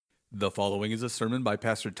The following is a sermon by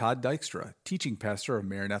Pastor Todd Dykstra, teaching pastor of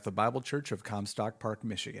Maranatha Bible Church of Comstock Park,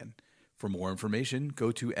 Michigan. For more information,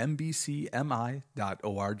 go to mbcmi.org.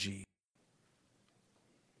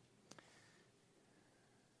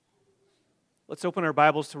 Let's open our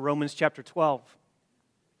Bibles to Romans chapter 12.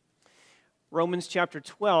 Romans chapter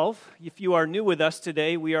 12. If you are new with us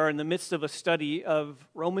today, we are in the midst of a study of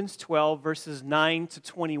Romans 12, verses 9 to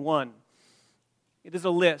 21. It is a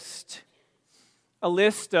list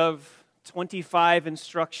of 25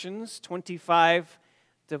 instructions, 25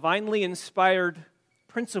 divinely inspired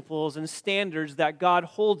principles and standards that God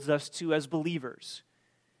holds us to as believers.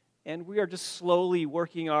 And we are just slowly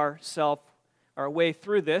working our way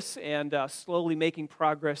through this and slowly making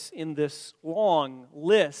progress in this long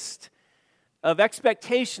list of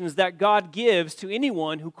expectations that God gives to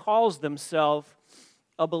anyone who calls themselves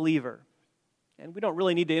a believer. And we don't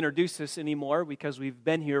really need to introduce this anymore because we've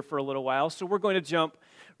been here for a little while, so we're going to jump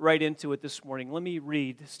right into it this morning. Let me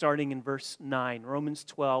read starting in verse 9, Romans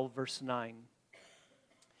 12, verse 9.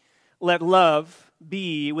 Let love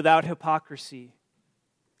be without hypocrisy.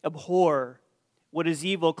 Abhor what is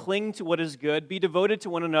evil, cling to what is good, be devoted to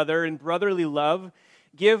one another in brotherly love,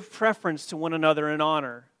 give preference to one another in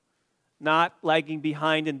honor, not lagging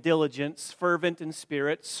behind in diligence, fervent in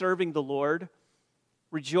spirit, serving the Lord,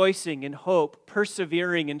 rejoicing in hope,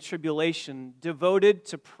 persevering in tribulation, devoted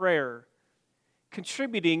to prayer,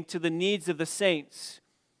 contributing to the needs of the saints,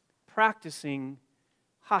 practicing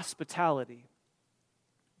hospitality.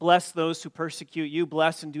 Bless those who persecute you,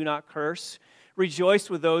 bless and do not curse. Rejoice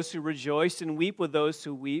with those who rejoice, and weep with those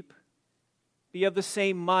who weep. Be of the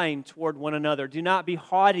same mind toward one another. Do not be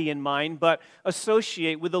haughty in mind, but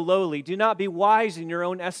associate with the lowly. Do not be wise in your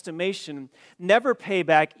own estimation. Never pay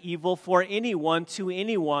back evil for anyone to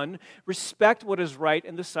anyone. Respect what is right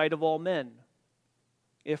in the sight of all men.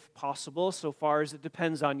 If possible, so far as it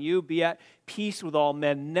depends on you, be at peace with all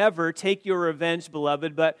men. Never take your revenge,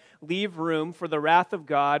 beloved, but leave room for the wrath of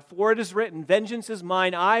God. For it is written, vengeance is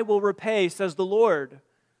mine, I will repay, says the Lord.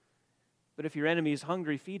 But if your enemy is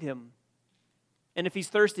hungry, feed him. And if he's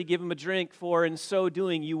thirsty, give him a drink, for in so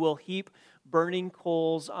doing you will heap burning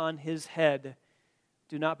coals on his head.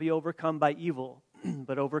 Do not be overcome by evil,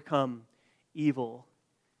 but overcome evil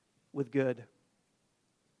with good.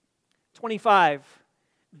 25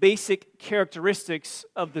 basic characteristics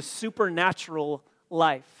of the supernatural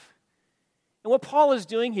life. And what Paul is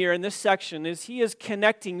doing here in this section is he is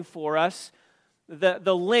connecting for us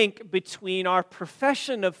the link between our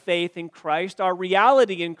profession of faith in Christ, our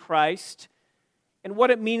reality in Christ, and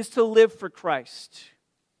what it means to live for Christ.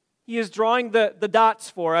 He is drawing the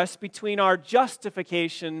dots for us between our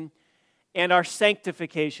justification and our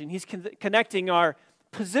sanctification. He's connecting our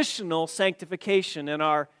positional sanctification and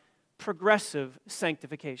our progressive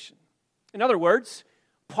sanctification. In other words,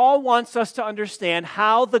 Paul wants us to understand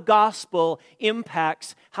how the gospel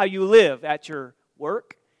impacts how you live at your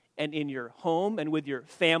work and in your home and with your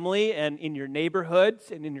family and in your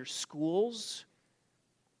neighborhoods and in your schools.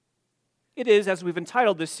 It is, as we've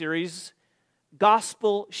entitled this series,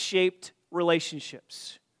 Gospel-Shaped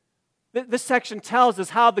Relationships. This section tells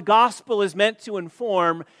us how the gospel is meant to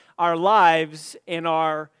inform our lives and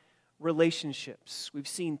our relationships. We've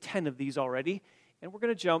seen 10 of these already, and we're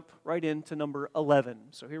going to jump right into number 11.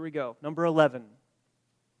 So here we go. Number 11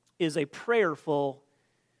 is a prayerful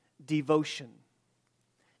devotion.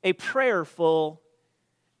 A prayerful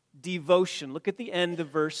devotion. Look at the end of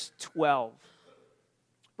verse 12.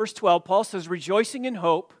 Verse 12, Paul says, rejoicing in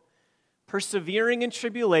hope, persevering in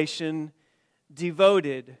tribulation,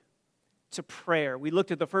 devoted to prayer. We looked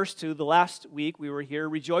at the first two the last week. We were here,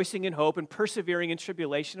 rejoicing in hope and persevering in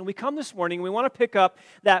tribulation. And we come this morning, and we want to pick up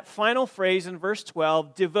that final phrase in verse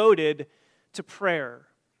 12, devoted to prayer.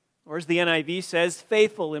 Or as the NIV says,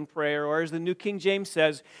 faithful in prayer. Or as the New King James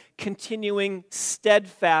says, continuing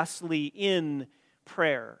steadfastly in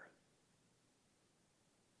prayer.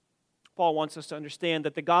 Paul wants us to understand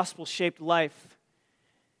that the gospel-shaped life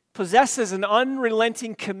possesses an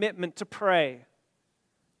unrelenting commitment to pray,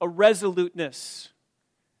 a resoluteness,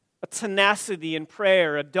 a tenacity in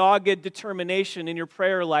prayer, a dogged determination in your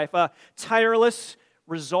prayer life, a tireless,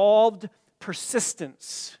 resolved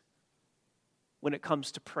persistence when it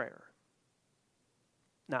comes to prayer.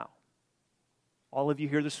 Now, all of you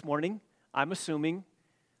here this morning, I'm assuming,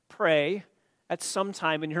 pray at some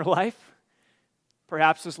time in your life.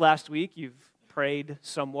 Perhaps this last week you've prayed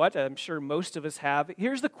somewhat. I'm sure most of us have.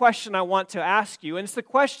 Here's the question I want to ask you, and it's the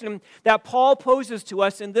question that Paul poses to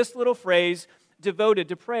us in this little phrase, devoted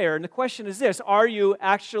to prayer. And the question is this: are you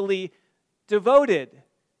actually devoted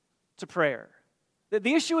to prayer?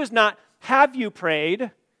 The issue is not have you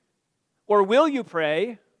prayed or will you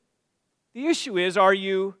pray. The issue is, are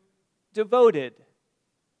you devoted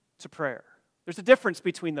to prayer? There's a difference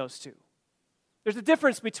between those two. There's a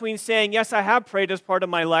difference between saying, yes, I have prayed as part of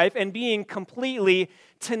my life, and being completely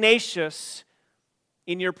tenacious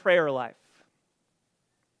in your prayer life.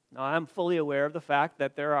 Now, I'm fully aware of the fact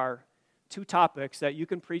that there are two topics that you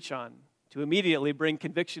can preach on to immediately bring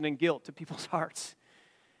conviction and guilt to people's hearts.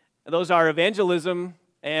 And those are evangelism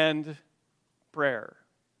and prayer.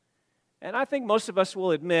 And I think most of us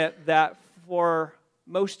will admit that for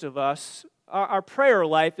most of us, our prayer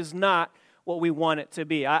life is not what we want it to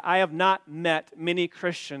be. I have not met many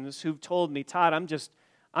Christians who've told me, Todd, I'm just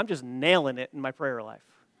nailing it in my prayer life.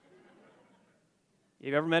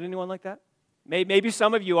 You ever met anyone like that? Maybe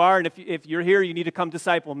some of you are, and if you're here, you need to come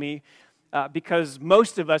disciple me, because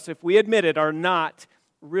most of us, if we admit it, are not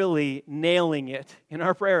really nailing it in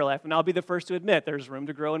our prayer life. And I'll be the first to admit there's room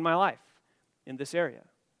to grow in my life in this area.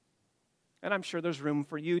 And I'm sure there's room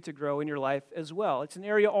for you to grow in your life as well. It's an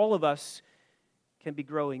area all of us can be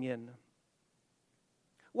growing in.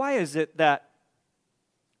 Why is it that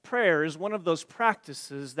prayer is one of those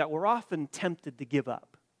practices that we're often tempted to give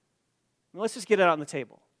up? Let's just get it out on the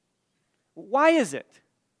table. Why is it?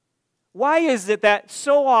 Why is it that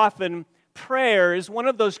so often prayer is one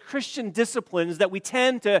of those Christian disciplines that we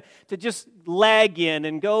tend to just lag in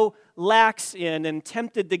and go lax in and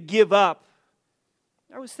tempted to give up?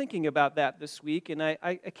 I was thinking about that this week, and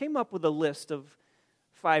I came up with a list of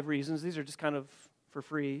 5 reasons. These are just kind of for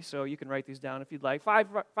free, so you can write these down if you'd like. Five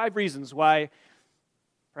reasons why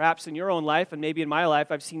perhaps in your own life and maybe in my life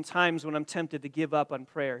I've seen times when I'm tempted to give up on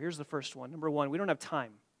prayer. Here's the first one. Number 1, we don't have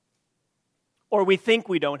time. Or we think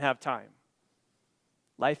we don't have time.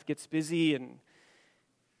 Life gets busy and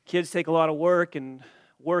kids take a lot of work, and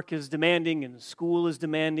work is demanding, and school is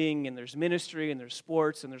demanding, and there's ministry, and there's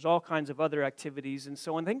sports, and there's all kinds of other activities. And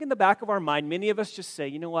so I think in the back of our mind, many of us just say,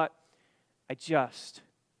 you know what? I just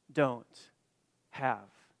don't have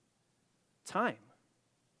time.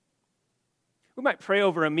 We might pray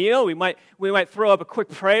over a meal. We might throw up a quick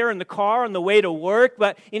prayer in the car on the way to work.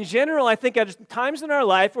 But in general, I think at times in our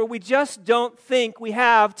life where we just don't think we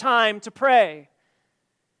have time to pray.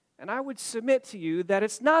 And I would submit to you that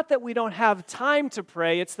it's not that we don't have time to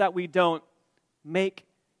pray, it's that we don't make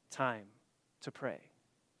time to pray.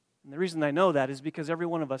 And the reason I know that is because every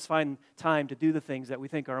one of us find time to do the things that we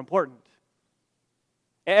think are important.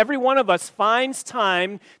 Every one of us finds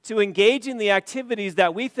time to engage in the activities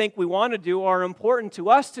that we think we want to do or are important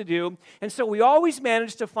to us to do. And so we always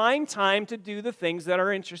manage to find time to do the things that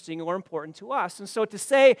are interesting or important to us. And so to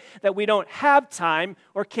say that we don't have time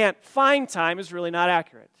or can't find time is really not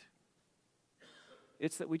accurate.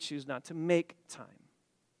 It's that we choose not to make time.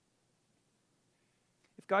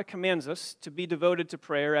 If God commands us to be devoted to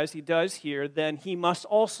prayer as He does here, then He must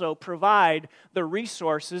also provide the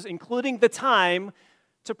resources, including the time,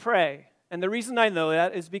 to pray. And the reason I know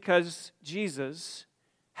that is because Jesus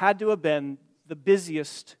had to have been the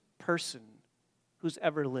busiest person who's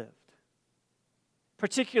ever lived.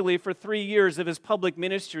 Particularly for 3 years of His public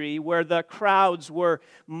ministry where the crowds were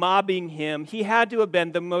mobbing Him, He had to have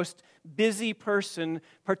been the most busy person,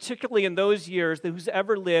 particularly in those years, who's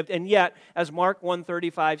ever lived. And yet, as Mark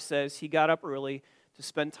 1:35 says, He got up early to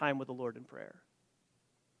spend time with the Lord in prayer.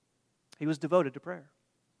 He was devoted to prayer.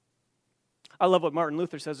 I love what Martin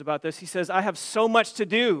Luther says about this. He says, I have so much to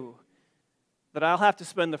do that I'll have to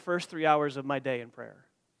spend the first 3 hours of my day in prayer.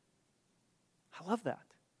 I love that.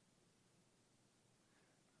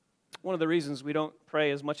 One of the reasons we don't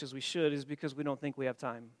pray as much as we should is because we don't think we have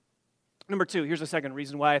time. Number 2, here's a second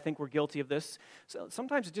reason why I think we're guilty of this. So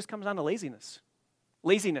sometimes it just comes down to laziness.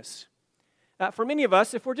 Laziness. For many of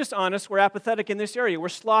us, if we're just honest, we're apathetic in this area. We're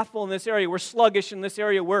slothful in this area. We're sluggish in this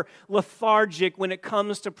area. We're lethargic when it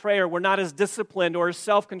comes to prayer. We're not as disciplined or as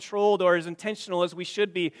self-controlled or as intentional as we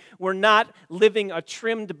should be. We're not living a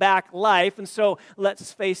trimmed back life. And so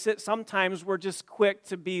let's face it, sometimes we're just quick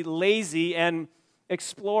to be lazy and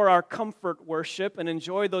explore our comfort worship and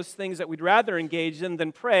enjoy those things that we'd rather engage in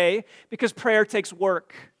than pray, because prayer takes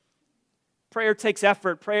work. Prayer takes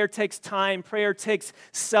effort, prayer takes time, prayer takes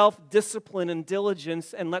self-discipline and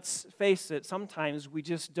diligence, and let's face it, sometimes we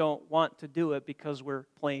just don't want to do it because we're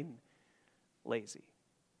plain lazy.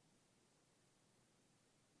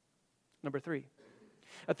 Number 3,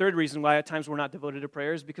 a third reason why at times we're not devoted to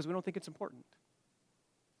prayer is because we don't think it's important.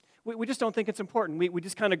 We just don't think it's important. We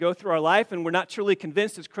just kind of go through our life and we're not truly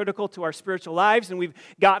convinced it's critical to our spiritual lives, and we've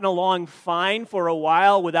gotten along fine for a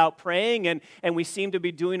while without praying, and we seem to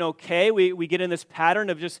be doing okay. We get in this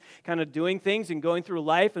pattern of just kind of doing things and going through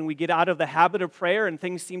life, and we get out of the habit of prayer and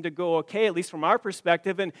things seem to go okay, at least from our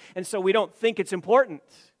perspective, and so we don't think it's important.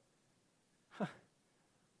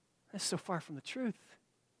 That's so far from the truth.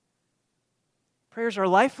 Prayer is our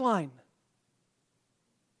lifeline.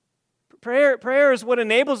 Prayer is what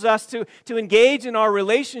enables us to engage in our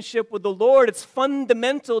relationship with the Lord. It's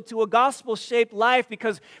fundamental to a gospel-shaped life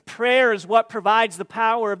because prayer is what provides the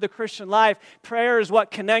power of the Christian life. Prayer is what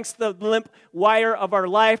connects the limp wire of our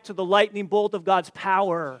life to the lightning bolt of God's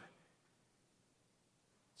power.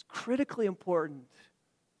 It's critically important.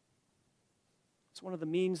 It's one of the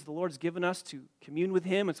means the Lord's given us to commune with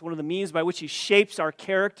Him. It's one of the means by which He shapes our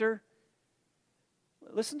character.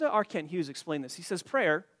 Listen to R. Kent Hughes explain this. He says,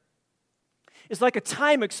 prayer is like a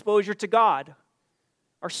time exposure to God.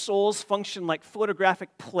 Our souls function like photographic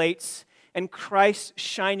plates, and Christ's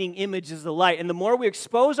shining image is the light. And the more we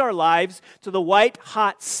expose our lives to the white,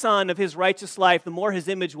 hot sun of His righteous life, the more His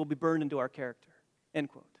image will be burned into our character. End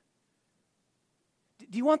quote.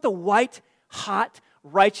 Do you want the white, hot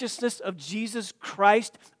righteousness of Jesus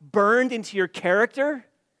Christ burned into your character?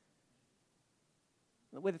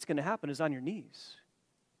 The way that's going to happen is on your knees.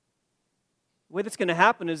 The way that's going to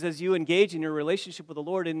happen is as you engage in your relationship with the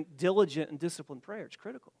Lord in diligent and disciplined prayer. It's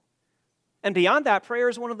critical. And beyond that, prayer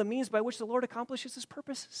is one of the means by which the Lord accomplishes His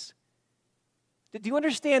purposes. Do you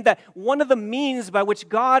understand that one of the means by which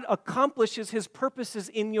God accomplishes His purposes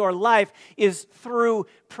in your life is through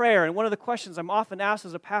prayer? And one of the questions I'm often asked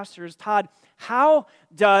as a pastor is, Todd, how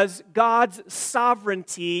does God's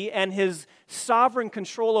sovereignty and His sovereign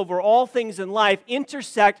control over all things in life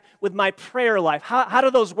intersect with my prayer life? How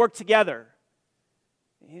do those work together?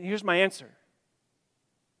 And here's my answer.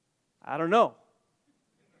 I don't know.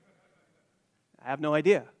 I have no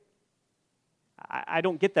idea. I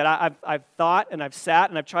don't get that. I've thought and I've sat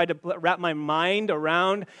and I've tried to wrap my mind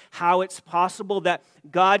around how it's possible that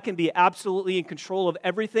God can be absolutely in control of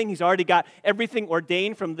everything. He's already got everything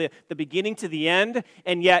ordained from the beginning to the end,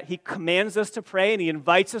 and yet He commands us to pray and He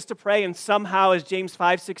invites us to pray, and somehow, as James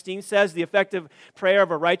 5:16 says, the effective prayer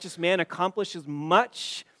of a righteous man accomplishes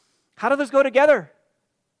much. How do those go together?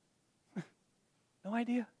 No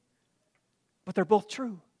idea. But they're both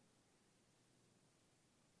true.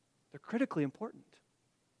 They're critically important.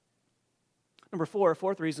 Number four, a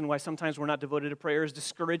fourth reason why sometimes we're not devoted to prayer is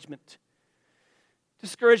discouragement.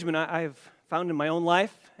 Discouragement, I've found in my own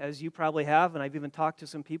life, as you probably have, and I've even talked to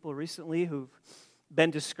some people recently who've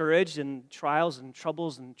been discouraged, and trials and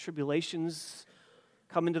troubles and tribulations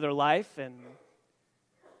come into their life, and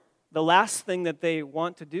the last thing that they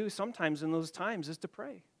want to do sometimes in those times is to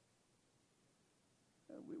pray.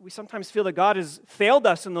 We sometimes feel that God has failed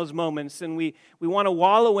us in those moments, and we want to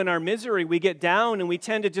wallow in our misery. We get down, and we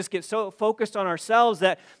tend to just get so focused on ourselves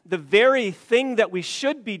that the very thing that we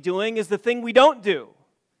should be doing is the thing we don't do.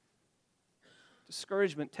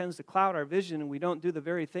 Discouragement tends to cloud our vision, and we don't do the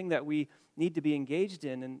very thing that we need to be engaged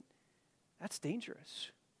in, and that's dangerous.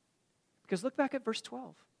 Because look back at verse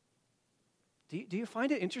 12. Do you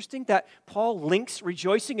find it interesting that Paul links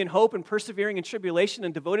rejoicing in hope and persevering in tribulation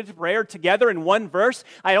and devoted to prayer together in one verse?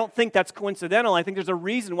 I don't think that's coincidental. I think there's a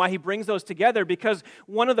reason why he brings those together, because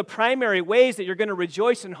one of the primary ways that you're going to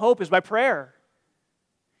rejoice in hope is by prayer.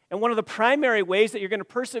 And one of the primary ways that you're going to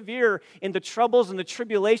persevere in the troubles and the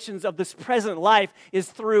tribulations of this present life is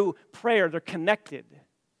through prayer. They're connected.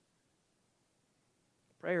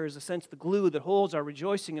 Prayer is, in a sense, the glue that holds our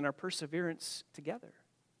rejoicing and our perseverance together.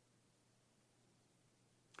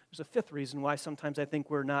 There's a fifth reason why sometimes I think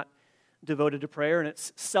we're not devoted to prayer, and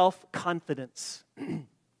it's self-confidence.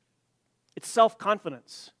 It's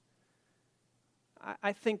self-confidence.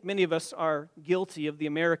 I think many of us are guilty of the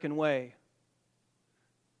American way.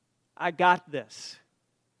 I got this.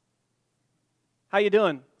 How you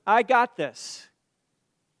doing? I got this.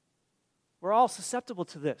 We're all susceptible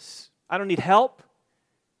to this. I don't need help.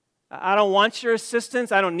 I don't want your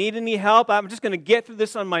assistance. I don't need any help. I'm just going to get through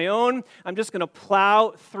this on my own. I'm just going to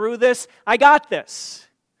plow through this. I got this.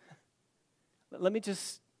 Let me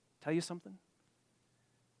just tell you something.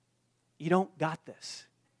 You don't got this.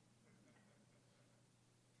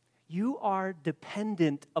 You are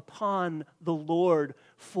dependent upon the Lord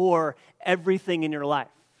for everything in your life.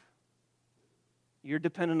 You're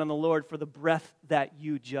dependent on the Lord for the breath that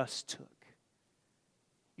you just took.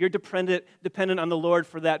 You're dependent on the Lord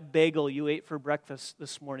for that bagel you ate for breakfast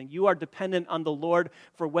this morning. You are dependent on the Lord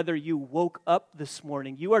for whether you woke up this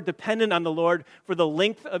morning. You are dependent on the Lord for the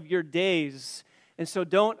length of your days. And so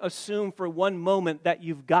don't assume for one moment that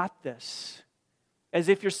you've got this, as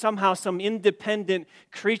if you're somehow some independent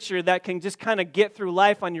creature that can just kind of get through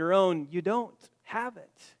life on your own. You don't have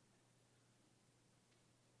it.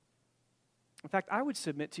 In fact, I would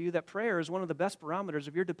submit to you that prayer is one of the best barometers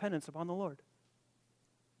of your dependence upon the Lord.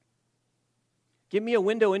 Give me a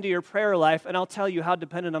window into your prayer life, and I'll tell you how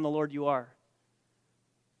dependent on the Lord you are.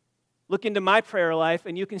 Look into my prayer life,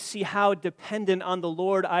 and you can see how dependent on the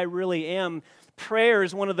Lord I really am. Prayer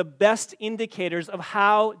is one of the best indicators of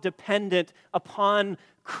how dependent upon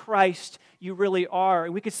Christ you really are.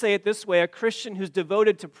 And we could say it this way: a Christian who's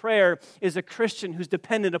devoted to prayer is a Christian who's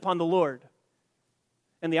dependent upon the Lord.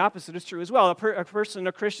 And the opposite is true as well. A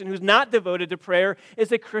Christian who's not devoted to prayer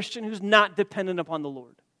is a Christian who's not dependent upon the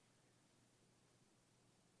Lord.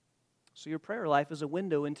 So your prayer life is a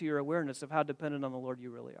window into your awareness of how dependent on the Lord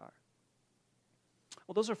you really are.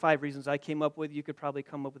 Well, those are 5 reasons I came up with. You could probably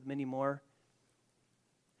come up with many more.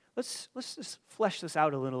 Let's just flesh this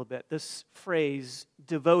out a little bit. This phrase,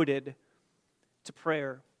 devoted to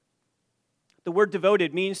prayer. The word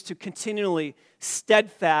devoted means to continually,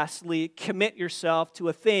 steadfastly commit yourself to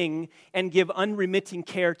a thing and give unremitting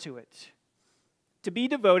care to it. To be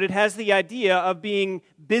devoted has the idea of being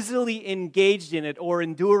busily engaged in it, or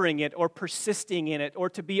enduring it, or persisting in it, or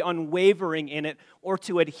to be unwavering in it, or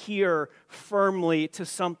to adhere firmly to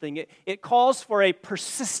something. It calls for a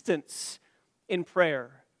persistence in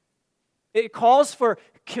prayer. It calls for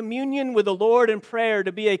communion with the Lord in prayer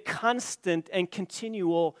to be a constant and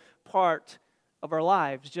continual part of our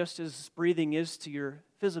lives. Just as breathing is to your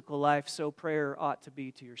physical life, so prayer ought to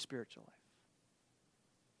be to your spiritual life.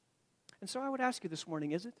 And so I would ask you this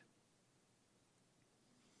morning, is it?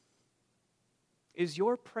 Is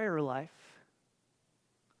your prayer life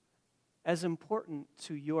as important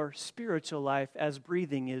to your spiritual life as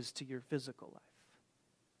breathing is to your physical life?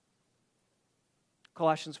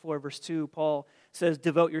 Colossians 4, verse 2, Paul says,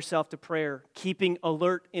 devote yourself to prayer, keeping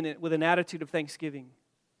alert in it with an attitude of thanksgiving.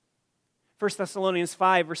 1 Thessalonians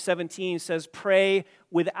 5, verse 17 says, pray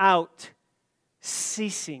without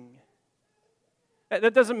ceasing.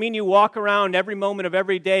 That doesn't mean you walk around every moment of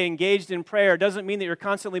every day engaged in prayer. It doesn't mean that you're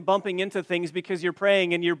constantly bumping into things because you're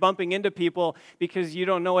praying, and you're bumping into people because you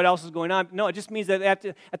don't know what else is going on. No, it just means that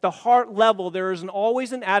at the heart level, there is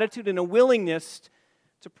always an attitude and a willingness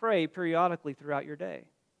to pray periodically throughout your day.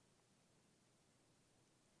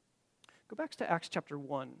 Go back to Acts chapter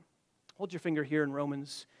 1. Hold your finger here in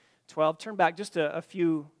Romans 12. Turn back just a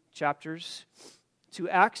few chapters to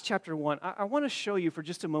Acts chapter 1. I want to show you for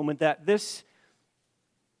just a moment that this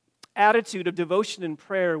attitude of devotion and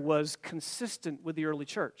prayer was consistent with the early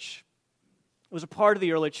church. It was a part of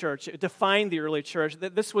the early church. It defined the early church.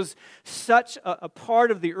 That this was such a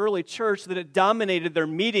part of the early church that it dominated their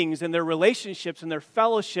meetings and their relationships and their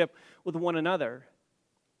fellowship with one another.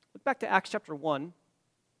 Look back to Acts chapter 1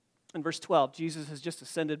 and verse 12. Jesus has just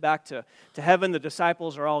ascended back to heaven. The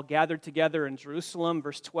disciples are all gathered together in Jerusalem.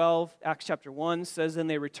 Verse 12, Acts chapter 1 says, then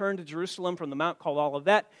they returned to Jerusalem from the mount called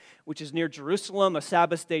Olivet, which is near Jerusalem, a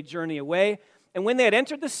Sabbath day journey away. And when they had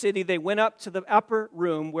entered the city, they went up to the upper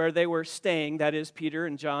room where they were staying, that is, Peter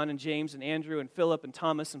and John and James and Andrew and Philip and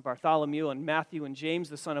Thomas and Bartholomew and Matthew and James,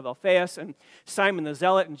 the son of Alphaeus, and Simon the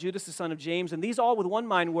Zealot and Judas, the son of James. And these all with one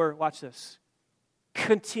mind were, watch this,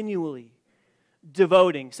 continually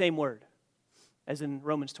devoting, same word as in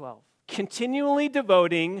Romans 12, continually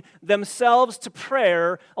devoting themselves to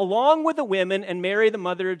prayer along with the women and Mary, the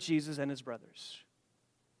mother of Jesus, and his brothers.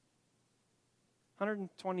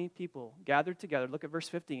 120 people gathered together. Look at verse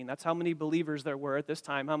 15. That's how many believers there were at this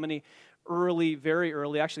time. How many early, very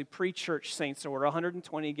early, actually pre-church saints there were.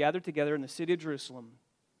 120 gathered together in the city of Jerusalem.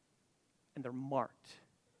 And they're marked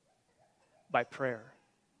by prayer.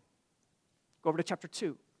 Go over to chapter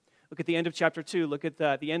 2. Look at the end of chapter 2. Look at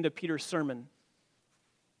the end of Peter's sermon.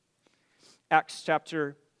 Acts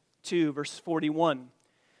chapter 2, verse 41.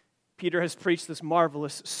 Peter has preached this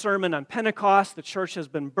marvelous sermon on Pentecost. The church has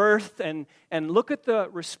been birthed. And look at the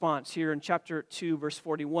response here in chapter 2, verse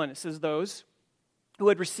 41. It says, those who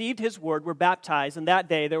had received his word were baptized, and that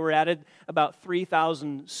day there were added about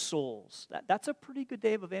 3,000 souls. That's a pretty good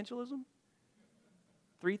day of evangelism.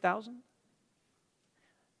 3,000?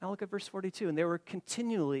 Now look at verse 42. And they were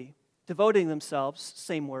continually devoting themselves,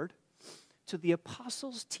 same word, to the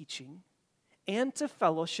apostles' teaching and to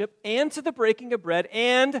fellowship and to the breaking of bread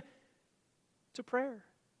and to prayer.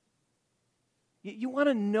 You want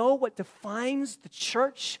to know what defines the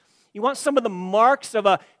church? You want some of the marks of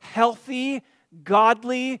a healthy,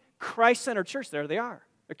 godly, Christ-centered church? There they are.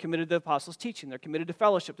 They're committed to the apostles' teaching. They're committed to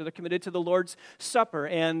fellowship. They're committed to the Lord's Supper.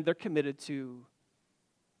 And they're committed to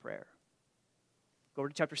prayer. Go over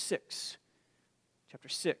to chapter 6. Chapter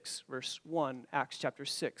 6, verse 1, Acts chapter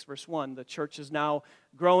 6, verse 1. The church is now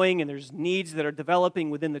growing, and there's needs that are developing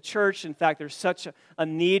within the church. In fact, there's such a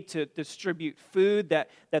need to distribute food that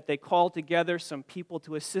they call together some people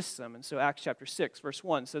to assist them. And so Acts chapter 6, verse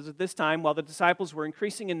 1 says, at this time, while the disciples were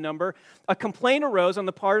increasing in number, a complaint arose on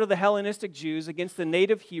the part of the Hellenistic Jews against the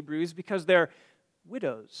native Hebrews because their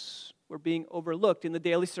widows were being overlooked in the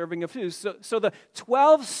daily serving of food. So the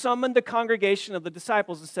 12 summoned the congregation of the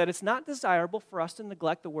disciples and said, it's not desirable for us to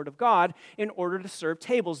neglect the word of God in order to serve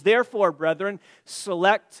tables. Therefore, brethren,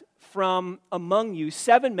 select from among you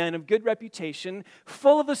 7 men of good reputation,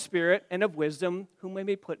 full of the Spirit and of wisdom, whom we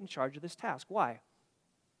may put in charge of this task. Why?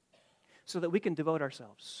 So that we can devote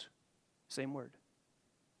ourselves, same word,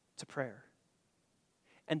 to prayer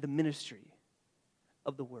and the ministry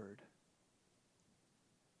of the word.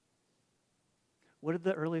 What did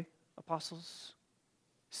the early apostles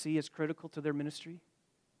see as critical to their ministry?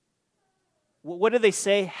 What did they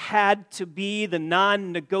say had to be the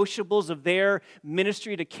non-negotiables of their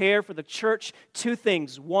ministry to care for the church? 2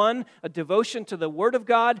 things. 1, a devotion to the Word of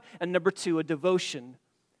God, and number 2, a devotion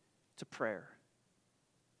to prayer.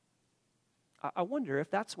 I wonder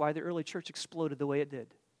if that's why the early church exploded the way it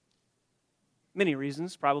did. Many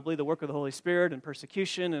reasons, probably the work of the Holy Spirit and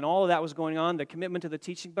persecution and all of that was going on, the commitment to the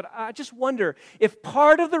teaching. But I just wonder if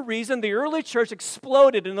part of the reason the early church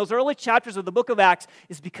exploded in those early chapters of the book of Acts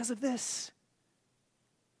is because of this.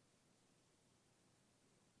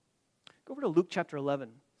 Go over to Luke chapter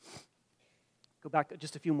 11. Go back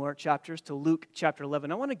just a few more chapters to Luke chapter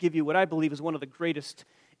 11. I want to give you what I believe is one of the greatest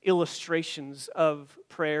illustrations of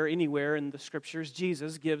prayer anywhere in the Scriptures.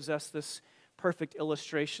 Jesus gives us this perfect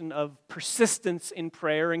illustration of persistence in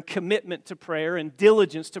prayer and commitment to prayer and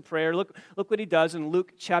diligence to prayer. Look what he does in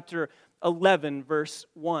Luke chapter 11, verse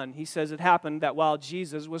 1. He says, it happened that while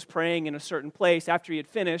Jesus was praying in a certain place, after he had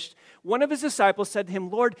finished, one of his disciples said to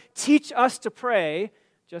him, Lord, teach us to pray,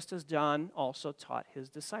 just as John also taught his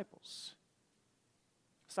disciples.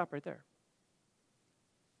 Stop right there.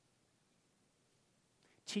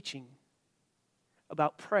 Teaching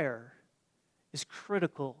about prayer is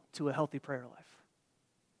critical to a healthy prayer life.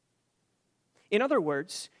 In other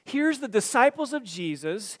words, here's the disciples of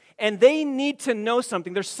Jesus, and they need to know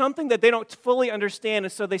something. There's something that they don't fully understand,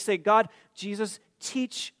 and so they say, God, Jesus,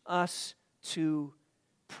 teach us to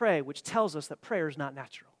pray, which tells us that prayer is not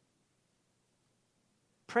natural.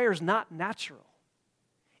 Prayer is not natural.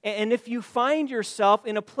 And if you find yourself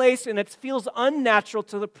in a place and it feels unnatural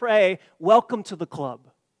to pray, welcome to the club.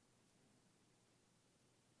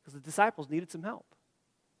 Because the disciples needed some help.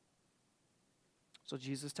 So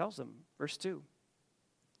Jesus tells them, verse 2.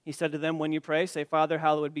 He said to them, when you pray, say, Father,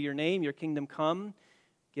 hallowed be your name, your kingdom come.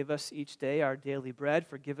 Give us each day our daily bread.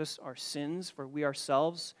 Forgive us our sins, for we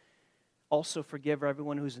ourselves also forgive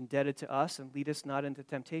everyone who's indebted to us, and lead us not into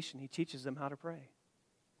temptation. He teaches them how to pray.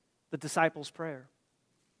 The disciples' prayer.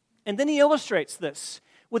 And then he illustrates this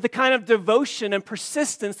with the kind of devotion and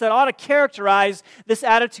persistence that ought to characterize this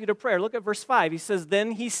attitude of prayer. Look at verse 5. He says,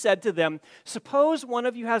 then he said to them, suppose one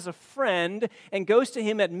of you has a friend and goes to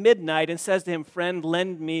him at midnight and says to him, friend,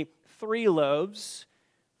 lend me 3 loaves,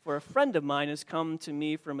 for a friend of mine has come to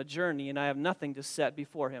me from a journey and I have nothing to set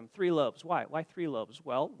before him. 3 loaves. Why? Why 3 loaves?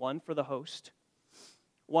 Well, 1 for the host,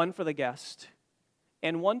 1 for the guest,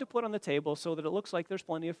 and 1 to put on the table so that it looks like there's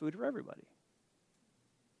plenty of food for everybody.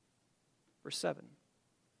 Verse 7.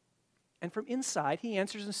 And from inside, he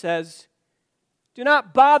answers and says, do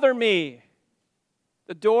not bother me.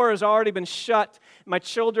 The door has already been shut. My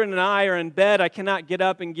children and I are in bed. I cannot get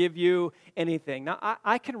up and give you anything. Now,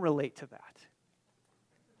 I can relate to that,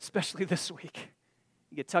 especially this week.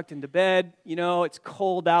 You get tucked into bed, it's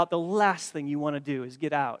cold out. The last thing you want to do is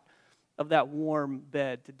get out of that warm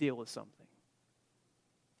bed to deal with something.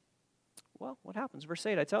 Well, what happens? Verse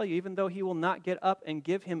 8, I tell you, even though he will not get up and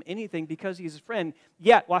give him anything because he's a friend,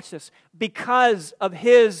 yet, watch this, because of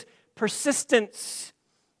his persistence,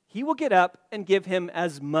 he will get up and give him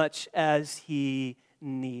as much as he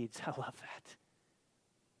needs. I love that.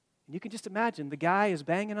 And you can just imagine the guy is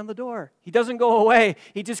banging on the door. He doesn't go away.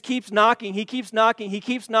 He just keeps knocking. He keeps knocking. He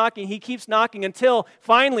keeps knocking. He keeps knocking until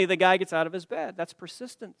finally the guy gets out of his bed. That's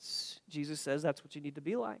persistence. Jesus says that's what you need to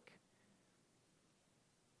be like.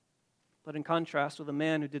 But in contrast with a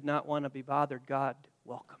man who did not want to be bothered, God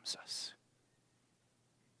welcomes us.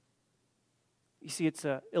 You see, it's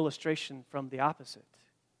an illustration from the opposite.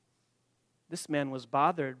 This man was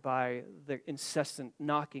bothered by the incessant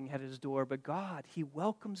knocking at his door, but God, he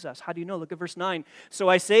welcomes us. How do you know? Look at verse 9. So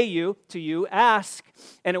I say to you, ask,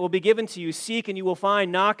 and it will be given to you. Seek, and you will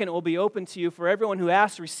find. Knock, and it will be open to you. For everyone who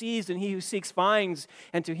asks receives, and he who seeks finds,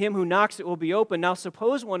 and to him who knocks it will be open. Now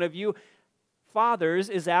suppose one of you fathers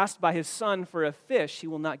is asked by his son for a fish, he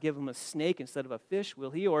will not give him a snake instead of a fish,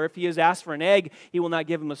 will he? Or if he is asked for an egg, he will not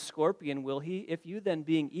give him a scorpion, will he? If you then,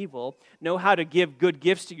 being evil, know how to give good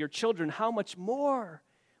gifts to your children, how much more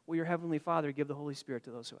will your heavenly Father give the Holy Spirit to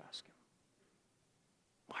those who ask him?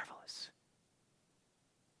 Marvelous.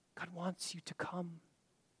 God wants you to come.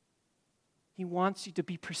 He wants you to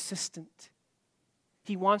be persistent.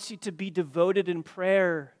 He wants you to be devoted in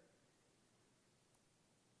prayer.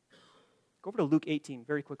 Go over to Luke 18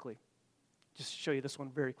 very quickly. Just show you this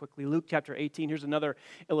one very quickly. Luke chapter 18, here's another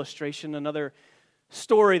illustration, another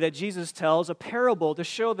story that Jesus tells, a parable to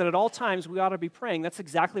show that at all times we ought to be praying. That's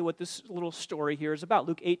exactly what this little story here is about.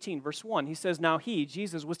 Luke 18, verse 1. He says, now he,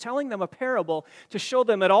 Jesus, was telling them a parable to show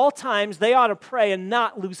them at all times they ought to pray and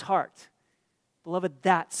not lose heart. Beloved,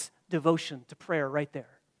 that's devotion to prayer right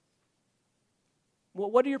there.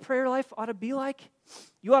 What do your prayer life ought to be like?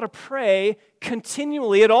 You ought to pray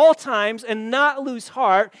continually at all times and not lose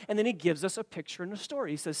heart. And then he gives us a picture and a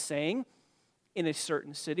story. He says, saying, in a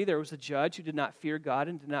certain city there was a judge who did not fear God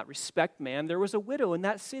and did not respect man. There was a widow in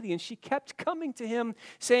that city, and she kept coming to him,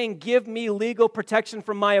 saying, give me legal protection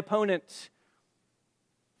from my opponent.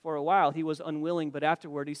 For a while he was unwilling, but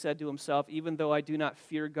afterward he said to himself, even though I do not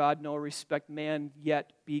fear God nor respect man,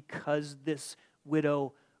 yet because this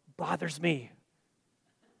widow bothers me,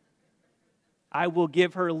 I will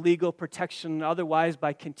give her legal protection. Otherwise,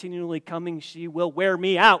 by continually coming, she will wear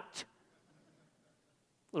me out.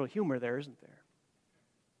 A little humor there, isn't there?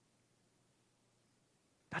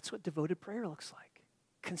 That's what devoted prayer looks like.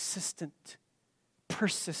 Consistent,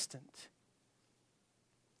 persistent.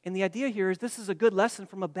 And the idea here is this is a good lesson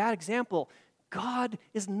from a bad example. God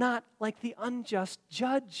is not like the unjust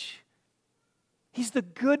judge. He's the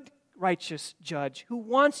good, righteous judge who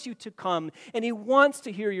wants you to come, and he wants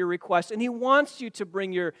to hear your request, and he wants you to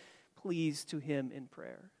bring your pleas to him in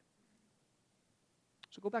prayer.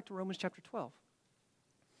 So go back to Romans chapter 12.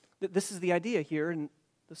 This is the idea here in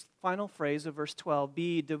this final phrase of verse 12,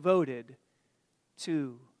 be devoted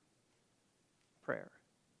to prayer.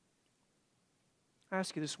 I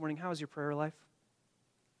ask you this morning, how is your prayer life?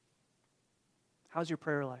 How's your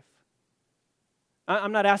prayer life?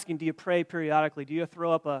 I'm not asking, do you pray periodically? Do you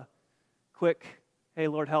throw up a quick, hey,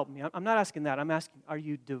 Lord, help me? I'm not asking that. I'm asking, are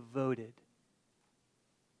you devoted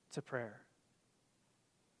to prayer?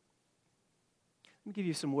 Let me give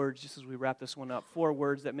you some words just as we wrap this one up. 4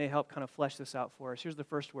 words that may help kind of flesh this out for us. Here's the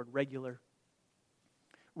first word, regular.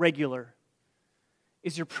 Regular.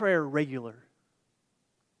 Is your prayer regular?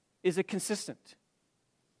 Is it consistent?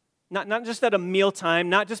 Not just at a mealtime,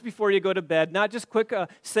 not just before you go to bed, not just quick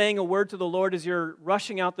saying a word to the Lord as you're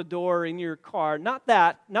rushing out the door in your car. Not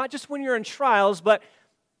that. Not just when you're in trials, but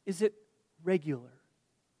is it regular,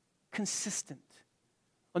 consistent,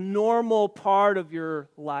 a normal part of your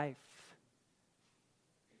life?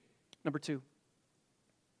 Number 2,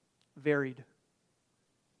 varied.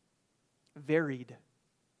 Varied.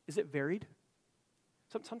 Is it varied?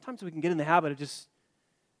 Sometimes we can get in the habit of just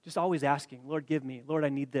always asking, Lord, give me. Lord, I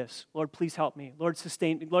need this. Lord, please help me. Lord,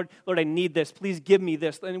 sustain me. Lord, I need this. Please give me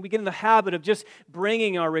this. And we get in the habit of just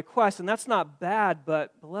bringing our requests, and that's not bad,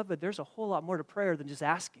 but beloved, there's a whole lot more to prayer than just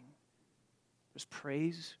asking. There's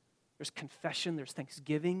praise. There's confession. There's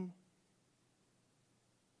thanksgiving.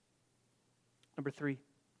 Number 3,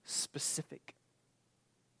 specific.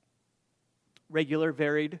 Regular,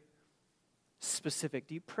 varied, specific.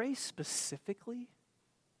 Do you pray specifically?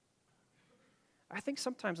 I think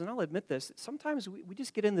sometimes, and I'll admit this, sometimes we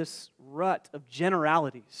just get in this rut of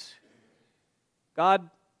generalities. God,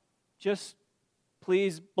 just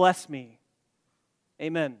please bless me.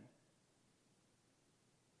 Amen.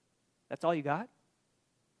 That's all you got?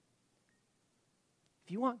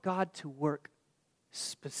 If you want God to work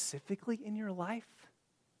specifically in your life,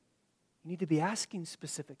 you need to be asking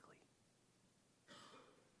specifically.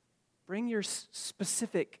 Bring your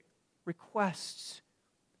specific requests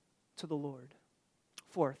to the Lord.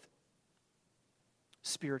 4th,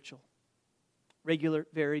 spiritual. Regular,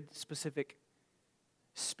 varied, specific,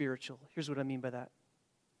 spiritual. Here's what I mean by that.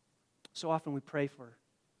 So often we pray for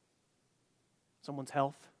someone's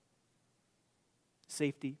health,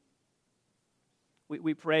 safety.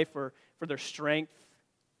 We pray for their strength.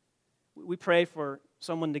 We pray for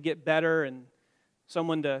someone to get better and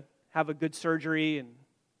someone to have a good surgery, and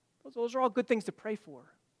those are all good things to pray for.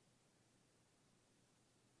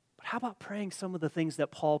 But how about praying some of the things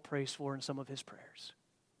that Paul prays for in some of his prayers?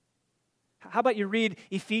 How about you read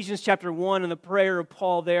Ephesians chapter 1 and the prayer of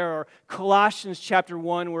Paul there, or Colossians chapter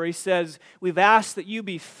 1 where he says, we've asked that you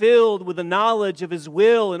be filled with the knowledge of his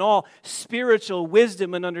will and all spiritual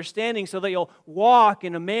wisdom and understanding so that you'll walk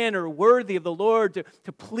in a manner worthy of the Lord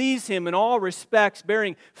to please him in all respects,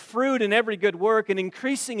 bearing fruit in every good work and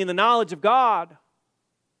increasing in the knowledge of God. Do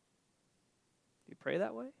you pray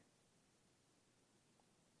that way?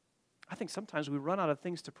 I think sometimes we run out of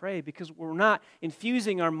things to pray because we're not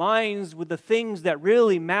infusing our minds with the things that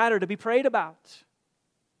really matter to be prayed about.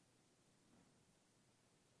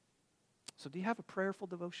 So do you have a prayerful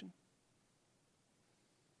devotion?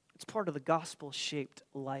 It's part of the gospel-shaped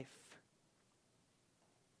life.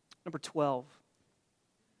 Number 12.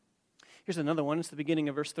 Here's another one. It's the beginning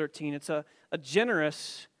of verse 13. It's a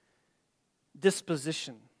generous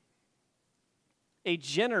disposition. A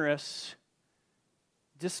generous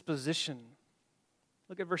disposition.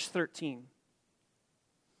 Look at verse 13.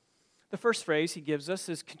 The first phrase he gives us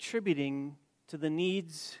is contributing to the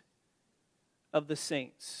needs of the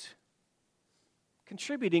saints.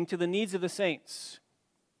 Contributing to the needs of the saints.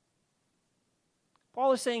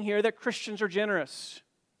 Paul is saying here that Christians are generous.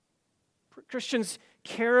 Christians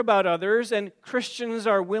care about others, and Christians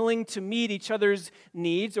are willing to meet each other's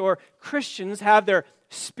needs, or Christians have their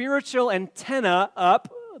spiritual antenna up,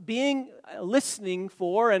 listening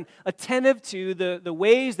for and attentive to the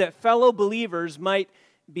ways that fellow believers might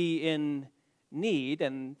be in need.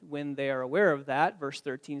 And when they are aware of that, verse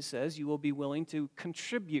 13 says, you will be willing to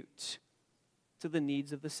contribute to the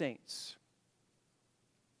needs of the saints.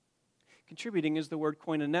 Contributing is the word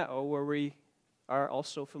koinoneo, where we are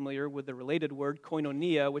also familiar with the related word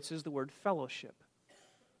koinonia, which is the word fellowship.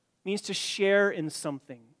 It means to share in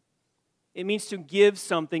something. It means to give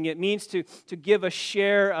something. It means to give a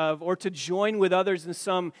share of, or to join with others in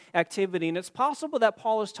some activity. And it's possible that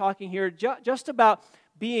Paul is talking here just about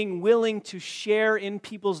being willing to share in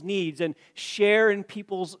people's needs and share in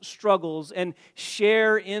people's struggles and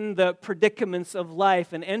share in the predicaments of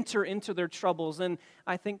life and enter into their troubles. And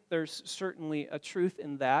I think there's certainly a truth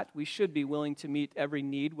in that. We should be willing to meet every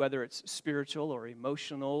need, whether it's spiritual or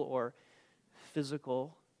emotional or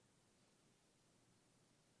physical.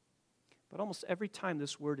 But almost every time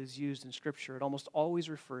this word is used in Scripture, it almost always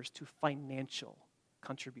refers to financial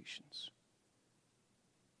contributions.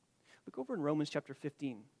 Look over in Romans chapter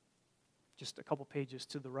 15, just a couple pages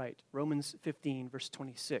to the right. Romans 15, verse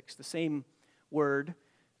 26. The same word,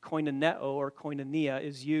 koinoneo or koinonia,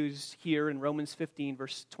 is used here in Romans 15,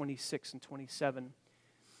 verse 26 and 27.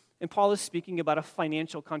 And Paul is speaking about a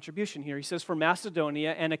financial contribution here. He says, for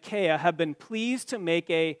Macedonia and Achaia have been pleased to make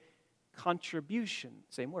a contribution,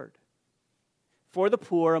 same word, for the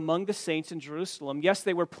poor among the saints in Jerusalem. Yes,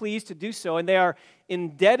 they were pleased to do so, and they are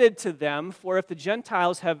indebted to them, for if the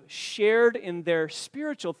Gentiles have shared in their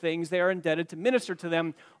spiritual things, they are indebted to minister to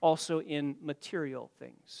them also in material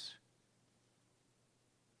things.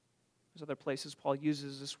 There's other places Paul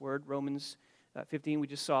uses this word. Romans 15, we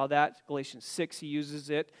just saw that. Galatians 6, he uses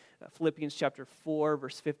it. Philippians chapter 4,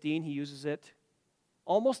 verse 15, he uses it.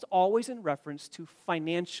 Almost always in reference to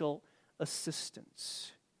financial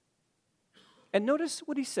assistance. And notice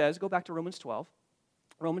what he says. Go back to Romans 12.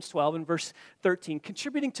 Romans 12 and verse 13.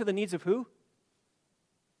 Contributing to the needs of who?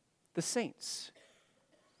 The saints.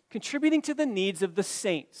 Contributing to the needs of the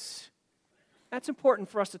saints. That's important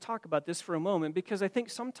for us to talk about this for a moment, because I think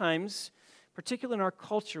sometimes, particularly in our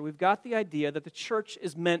culture, we've got the idea that the church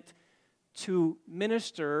is meant to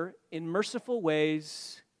minister in merciful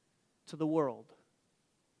ways to the world.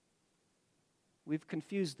 We've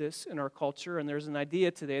confused this in our culture, and there's an idea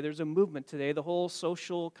today, there's a movement today, the whole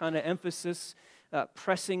social kind of emphasis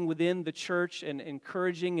pressing within the church and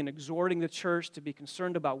encouraging and exhorting the church to be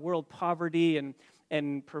concerned about world poverty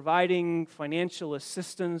and providing financial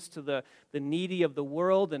assistance to the needy of the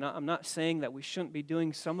world. And I'm not saying that we shouldn't be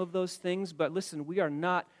doing some of those things, but listen, we are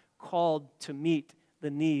not called to meet the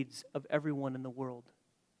needs of everyone in the world.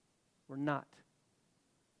 We're not.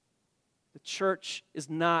 The church is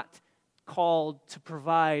not called to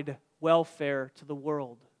provide welfare to the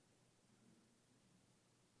world.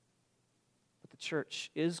 But the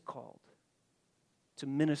church is called to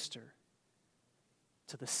minister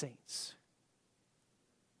to the saints.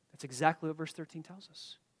 That's exactly what verse 13 tells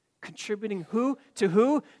us. Contributing who?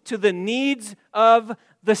 To the needs of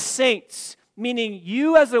the saints. Meaning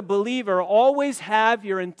you as a believer always have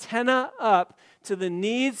your antenna up to the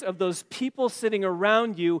needs of those people sitting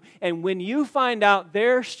around you. And when you find out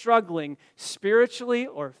they're struggling spiritually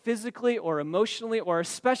or physically or emotionally or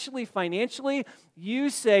especially financially, you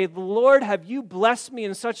say, Lord, have you blessed me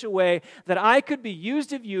in such a way that I could be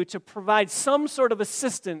used of you to provide some sort of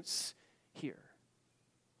assistance here?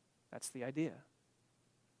 That's the idea.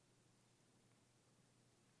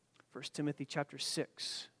 1 Timothy chapter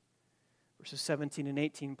 6. Verses 17 and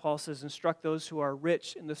 18, Paul says, instruct those who are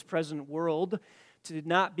rich in this present world to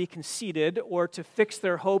not be conceited or to fix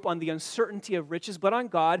their hope on the uncertainty of riches, but on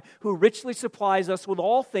God, who richly supplies us with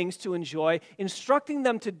all things to enjoy, instructing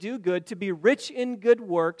them to do good, to be rich in good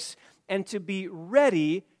works, and to be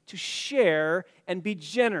ready to share and be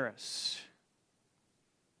generous.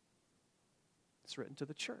 It's written to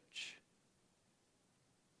the church.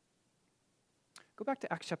 Go back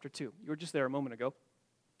to Acts chapter 2. You were just there a moment ago.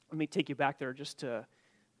 Let me take you back there just to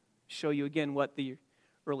show you again what the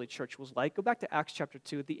early church was like. Go back to Acts chapter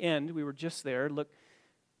 2. At the end, we were just there. Look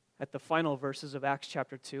at the final verses of Acts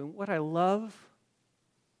chapter 2. What I love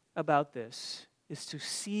about this is to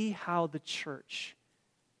see how the church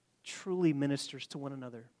truly ministers to one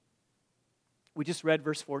another. We just read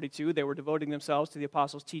verse 42. They were devoting themselves to the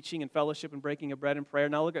apostles' teaching and fellowship and breaking of bread and prayer.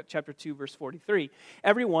 Now look at chapter 2, verse 43.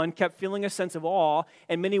 Everyone kept feeling a sense of awe,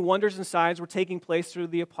 and many wonders and signs were taking place through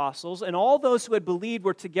the apostles. And all those who had believed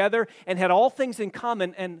were together and had all things in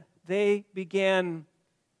common, and they began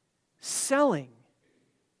selling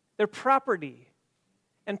their property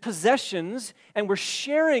and possessions and were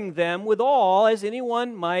sharing them with all as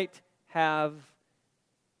anyone might have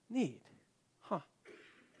need.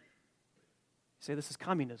 Say this is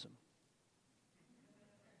communism.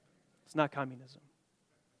 It's not communism.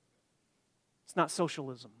 It's not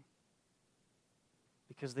socialism.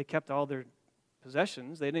 Because they kept all their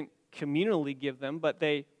possessions. They didn't communally give them, but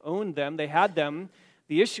they owned them. They had them.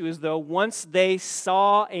 The issue is, though, once they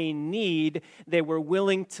saw a need, they were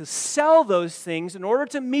willing to sell those things in order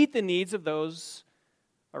to meet the needs of those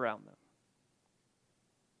around them.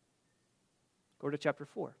 Go to chapter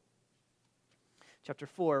 4. Chapter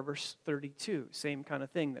 4, verse 32, same kind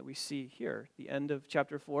of thing that we see here. The end of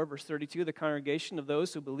chapter 4, verse 32, the congregation of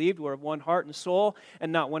those who believed were of one heart and soul,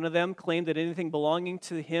 and not one of them claimed that anything belonging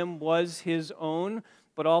to him was his own,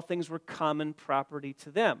 but all things were common property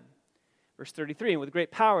to them. Verse 33, and with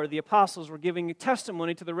great power the apostles were giving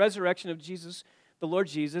testimony to the resurrection of Jesus, the Lord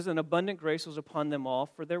Jesus, and abundant grace was upon them all,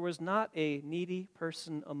 for there was not a needy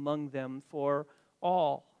person among them, for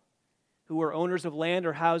all who were owners of land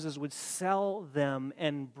or houses would sell them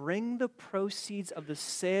and bring the proceeds of the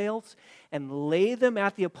sales and lay them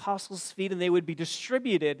at the apostles' feet, and they would be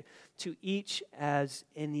distributed to each as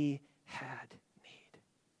any had need.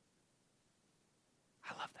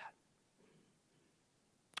 I love that.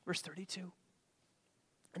 Verse 32.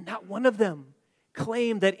 And not one of them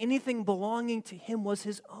claimed that anything belonging to him was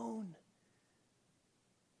his own.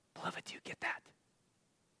 Beloved, do you get that?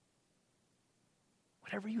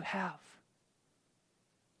 Whatever you have,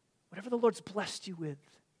 whatever the Lord's blessed you with,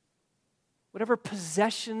 whatever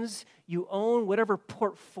possessions you own, whatever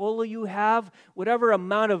portfolio you have, whatever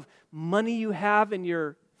amount of money you have in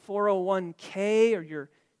your 401k or your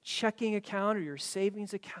checking account or your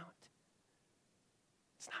savings account,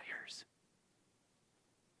 it's not yours.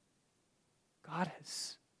 God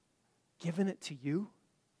has given it to you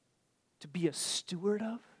to be a steward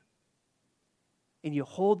of, and you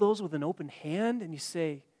hold those with an open hand and you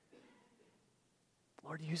say,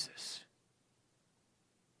 Lord, use this.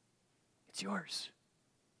 It's yours.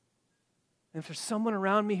 And if there's someone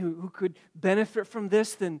around me who could benefit from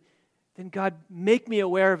this, then God, make me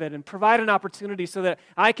aware of it and provide an opportunity so that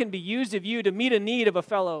I can be used of you to meet a need of a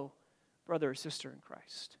fellow brother or sister in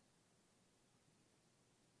Christ.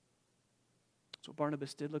 That's what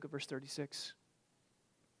Barnabas did. Look at verse 36.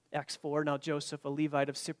 Acts 4, now Joseph, a Levite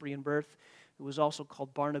of Cyprian birth, who was also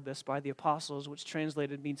called Barnabas by the apostles, which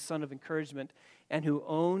translated means son of encouragement, and who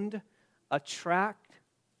owned a tract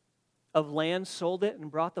of land, sold it,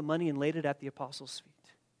 and brought the money and laid it at the apostles'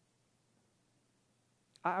 feet.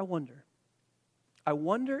 I wonder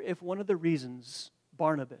if one of the reasons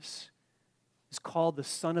Barnabas is called the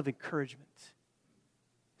son of encouragement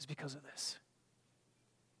is because of this.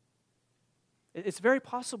 It's very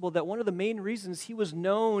possible that one of the main reasons he was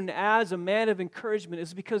known as a man of encouragement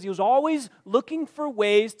is because he was always looking for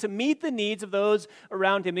ways to meet the needs of those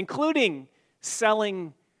around him, including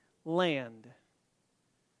selling land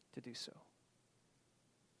to do so.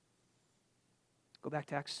 Go back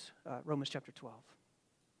to Romans chapter 12.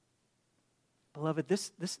 Beloved,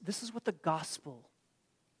 this is what the gospel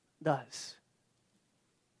does.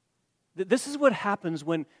 This is what happens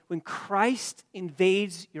when Christ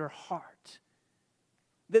invades your heart.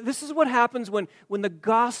 This is what happens when the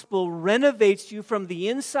gospel renovates you from the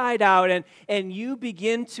inside out and you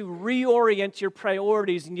begin to reorient your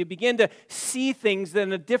priorities and you begin to see things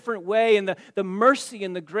in a different way, and the mercy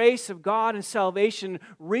and the grace of God and salvation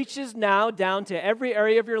reaches now down to every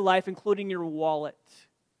area of your life, including your wallet.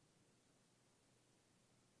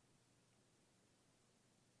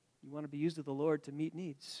 You want to be used of the Lord to meet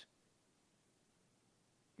needs.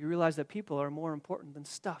 You realize that people are more important than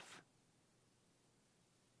stuff.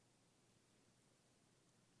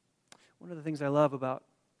 One of the things I love about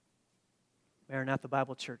Maranatha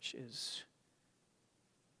Bible Church is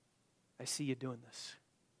I see you doing this.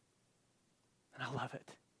 And I love it.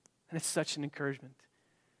 And it's such an encouragement.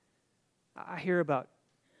 I hear about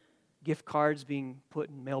gift cards being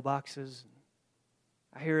put in mailboxes.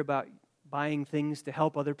 I hear about buying things to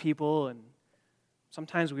help other people. And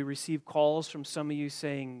sometimes we receive calls from some of you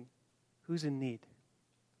saying, who's in need?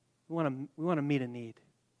 We want to meet a need.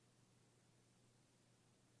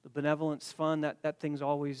 The benevolence fund, that thing's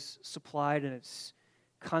always supplied and it's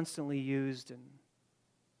constantly used, and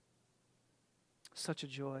such a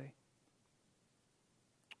joy.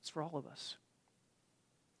 It's for all of us.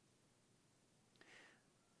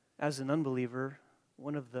 As an unbeliever,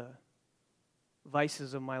 one of the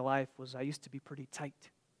vices of my life was I used to be pretty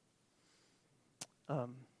tight.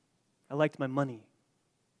 I liked my money.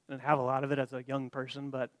 I didn't have a lot of it as a young person,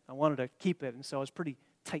 but I wanted to keep it, and so I was pretty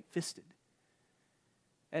tight-fisted.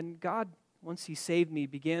 And God, once He saved me,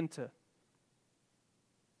 began to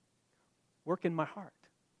work in my heart.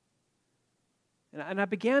 And I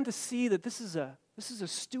began to see that this is a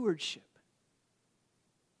stewardship.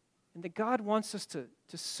 And that God wants us to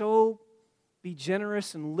so be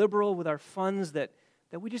generous and liberal with our funds that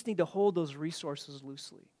we just need to hold those resources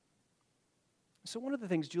loosely. So one of the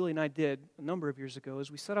things Julie and I did a number of years ago is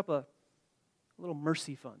we set up a little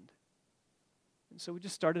mercy fund. And so we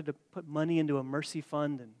just started to put money into a mercy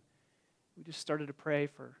fund, and we just started to pray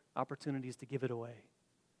for opportunities to give it away.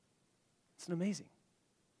 It's amazing.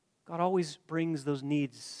 God always brings those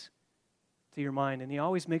needs to your mind, and He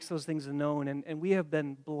always makes those things known, and we have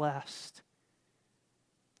been blessed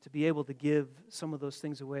to be able to give some of those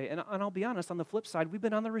things away. And I'll be honest, on the flip side, we've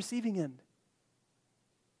been on the receiving end.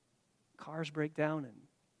 Cars break down, and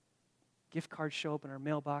gift cards show up in our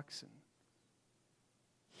mailbox, and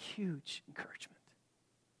huge encouragement.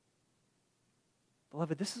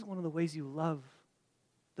 Beloved, this is one of the ways you love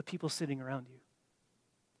the people sitting around you.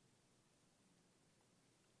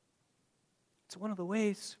 It's one of the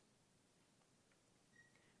ways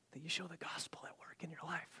that you show the gospel at work in your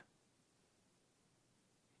life.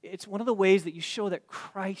 It's one of the ways that you show that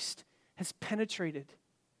Christ has penetrated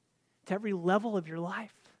to every level of your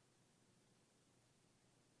life.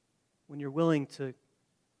 When you're willing to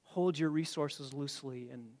hold your resources loosely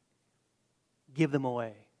and give them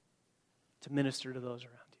away to minister to those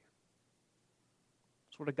around you.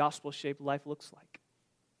 That's what a gospel-shaped life looks like.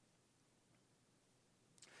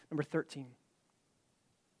 Number 13.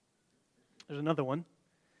 There's another one.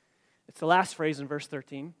 It's the last phrase in verse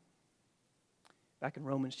 13, back in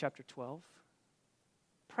Romans chapter 12.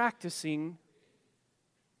 Practicing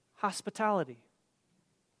hospitality.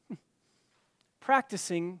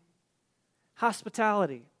 Practicing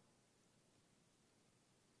hospitality.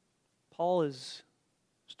 Paul is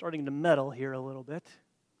starting to meddle here a little bit.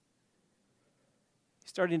 He's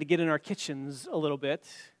starting to get in our kitchens a little bit.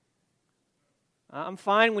 I'm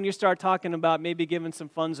fine when you start talking about maybe giving some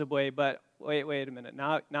funds away, but wait a minute.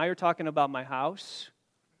 Now you're talking about my house?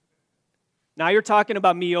 Now you're talking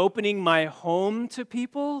about me opening my home to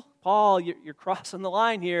people? Paul, you're crossing the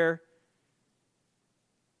line here.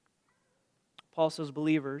 Paul says,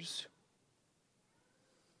 believers,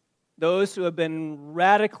 those who have been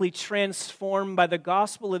radically transformed by the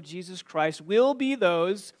gospel of Jesus Christ will be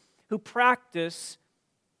those who practice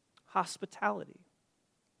hospitality.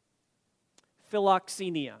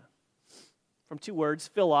 Philoxenia, from two words,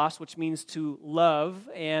 philos, which means to love,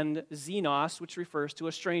 and xenos, which refers to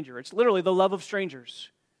a stranger. It's literally the love of strangers.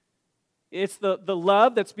 It's the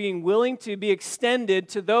love that's being willing to be extended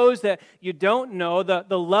to those that you don't know,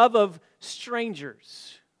 the love of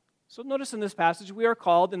strangers. So notice in this passage, we are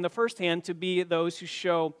called in the first hand to be those who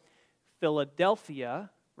show Philadelphia,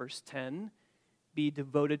 verse 10, be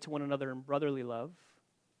devoted to one another in brotherly love.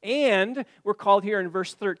 And we're called here in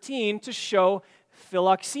verse 13 to show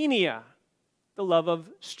philoxenia, the love of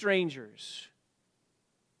strangers.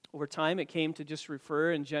 Over time, it came to just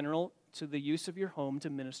refer in general to the use of your home to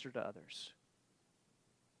minister to others.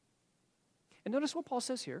 And notice what Paul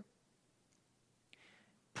says here.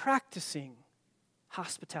 Practicing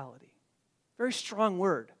hospitality. Very strong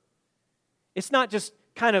word. It's not just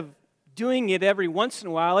kind of doing it every once in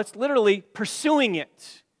a while. It's literally pursuing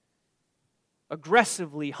it.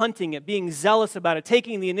 Aggressively hunting it, being zealous about it,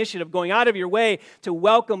 taking the initiative, going out of your way to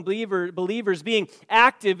welcome believers, being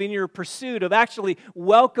active in your pursuit of actually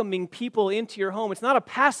welcoming people into your home. It's not a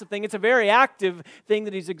passive thing, it's a very active thing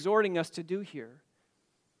that he's exhorting us to do here.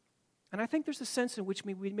 And I think there's a sense in which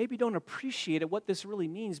we maybe don't appreciate what this really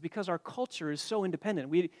means because our culture is so independent.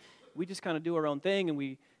 We just kind of do our own thing and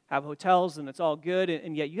we have hotels and it's all good.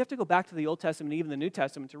 And yet you have to go back to the Old Testament and even the New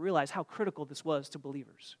Testament to realize how critical this was to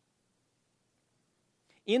believers.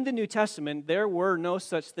 In the New Testament, there were no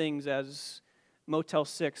such things as Motel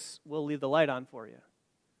 6, we'll leave the light on for you.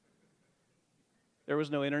 There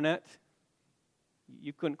was no internet.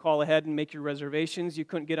 You couldn't call ahead and make your reservations. You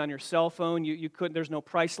couldn't get on your cell phone. You couldn't. There's no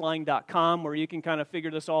Priceline.com where you can kind of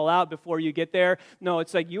figure this all out before you get there. No,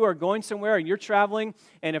 it's like you are going somewhere and you're traveling,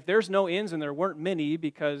 and if there's no inns, and there weren't many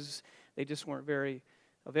because they just weren't very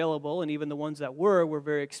available, and even the ones that were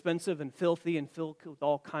very expensive and filthy and filled with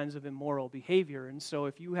all kinds of immoral behavior. And so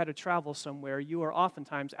if you had to travel somewhere, you are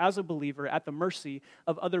oftentimes, as a believer, at the mercy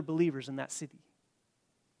of other believers in that city.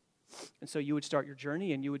 And so you would start your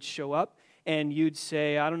journey, and you would show up, and you'd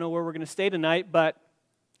say, I don't know where we're going to stay tonight, but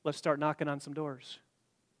let's start knocking on some doors.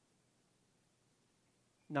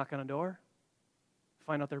 Knock on a door,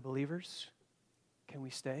 find out they're believers. Can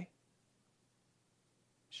we stay?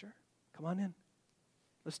 Sure, come on in.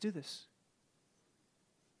 Let's do this.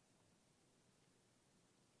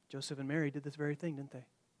 Joseph and Mary did this very thing, didn't they?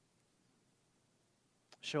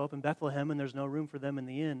 Show up in Bethlehem, and there's no room for them in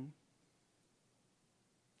the inn.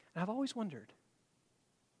 And I've always wondered,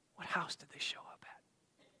 what house did they show up at?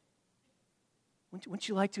 Wouldn't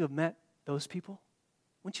you like to have met those people?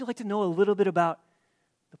 Wouldn't you like to know a little bit about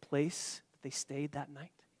the place that they stayed that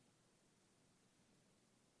night?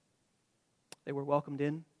 They were welcomed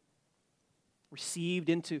in, received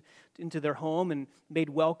into their home and made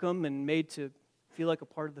welcome and made to feel like a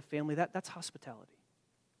part of the family. That's hospitality.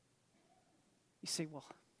 You say, well,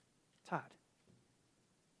 Todd,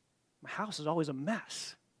 my house is always a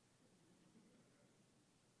mess.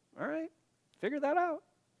 All right, figure that out.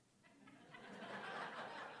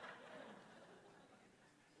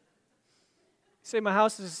 You say my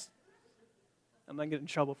house is, I'm not getting in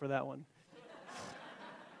trouble for that one.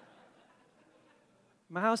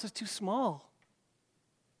 My house is too small.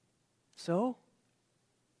 So,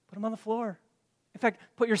 put them on the floor. In fact,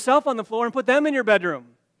 put yourself on the floor and put them in your bedroom.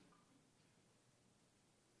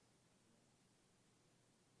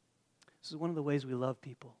 This is one of the ways we love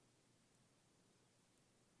people.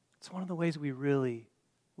 It's one of the ways we really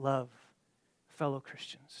love fellow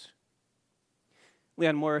Christians.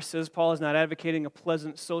 Leon Morris says, Paul is not advocating a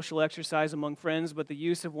pleasant social exercise among friends, but the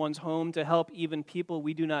use of one's home to help even people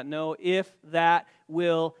we do not know, if that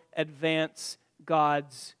will advance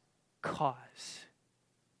God's cause.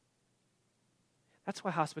 That's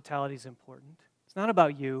why hospitality is important. It's not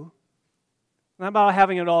about you. It's not about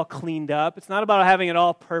having it all cleaned up. It's not about having it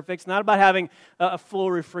all perfect. It's not about having a full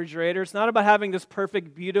refrigerator. It's not about having this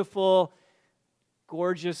perfect, beautiful,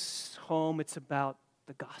 gorgeous home. It's about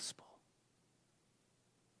the gospel.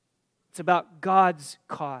 It's about God's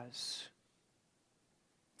cause.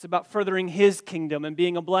 It's about furthering His kingdom and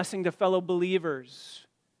being a blessing to fellow believers.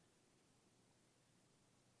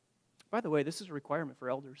 By the way, this is a requirement for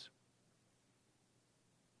elders.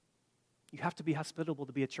 You have to be hospitable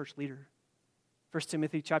to be a church leader. 1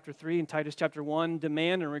 Timothy chapter 3 and Titus chapter 1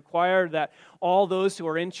 demand and require that all those who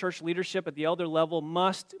are in church leadership at the elder level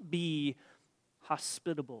must be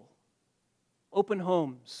hospitable. Open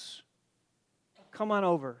homes. Come on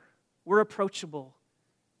over. We're approachable.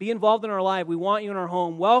 Be involved in our life. We want you in our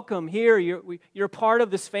home. Welcome here. You're part of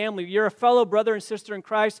this family. You're a fellow brother and sister in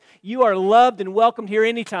Christ. You are loved and welcomed here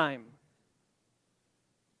anytime.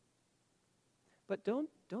 But don't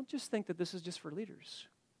just think that this is just for leaders.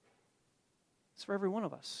 It's for every one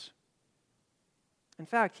of us. In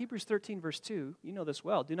fact, Hebrews 13, verse 2, you know this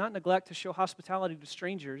well. Do not neglect to show hospitality to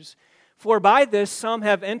strangers, for by this some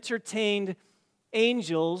have entertained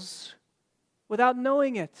angels without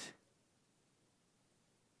knowing it.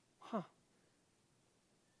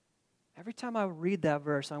 Every time I read that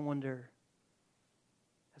verse, I wonder,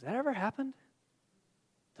 has that ever happened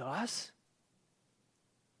to us?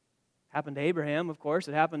 Happened to Abraham, of course.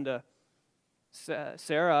 It happened to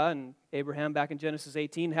Sarah and Abraham back in Genesis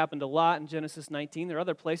 18. It happened to Lot in Genesis 19. There are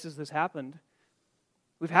other places this happened.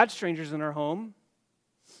 We've had strangers in our home.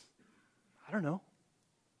 I don't know.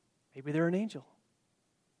 Maybe they're an angel.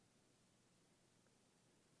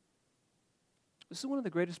 This is one of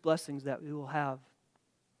the greatest blessings that we will have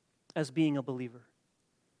as being a believer.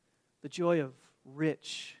 The joy of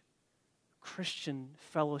rich Christian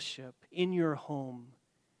fellowship in your home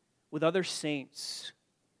with other saints,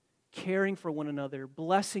 caring for one another,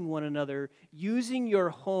 blessing one another, using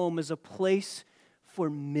your home as a place for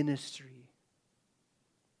ministry.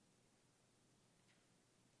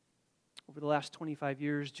 Over the last 25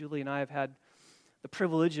 years, Julie and I have had the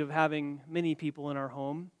privilege of having many people in our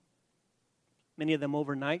home, many of them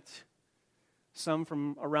overnight, some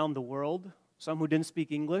from around the world, some who didn't speak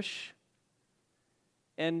English.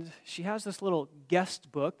 And she has this little guest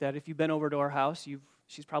book that if you've been over to our house,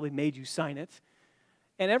 she's probably made you sign it.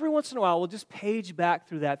 And every once in a while, we'll just page back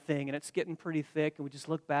through that thing, and it's getting pretty thick, and we just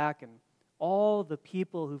look back, and all the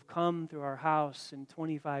people who've come through our house in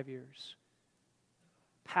 25 years,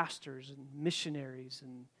 pastors and missionaries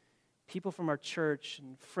and people from our church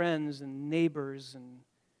and friends and neighbors, and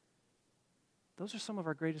those are some of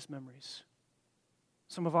our greatest memories.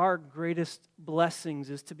 Some of our greatest blessings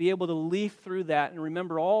is to be able to leaf through that and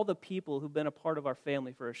remember all the people who've been a part of our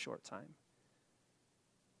family for a short time.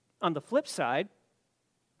 On the flip side,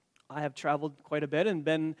 I have traveled quite a bit and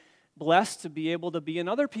been blessed to be able to be in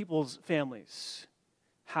other people's families'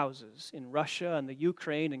 houses in Russia and the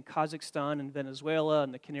Ukraine and Kazakhstan and Venezuela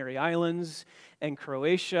and the Canary Islands and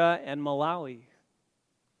Croatia and Malawi.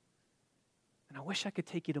 And I wish I could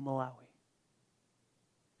take you to Malawi.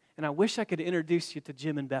 And I wish I could introduce you to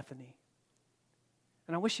Jim and Bethany.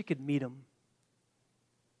 And I wish you could meet them.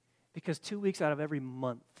 Because 2 weeks out of every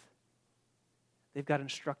month, they've got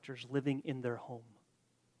instructors living in their home.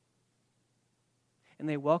 And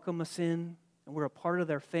they welcome us in, and we're a part of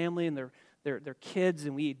their family and their kids,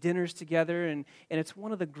 and we eat dinners together. And it's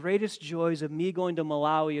one of the greatest joys of me going to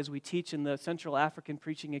Malawi as we teach in the Central African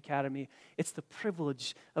Preaching Academy. It's the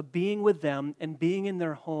privilege of being with them and being in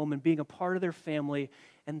their home and being a part of their family.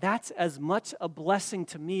 And that's as much a blessing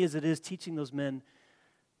to me as it is teaching those men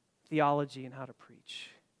theology and how to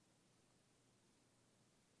preach.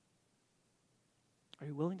 Are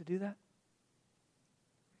you willing to do that?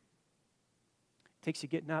 It takes you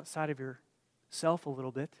getting outside of yourself a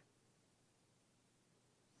little bit.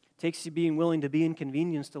 It takes you being willing to be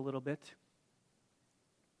inconvenienced a little bit.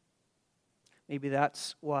 Maybe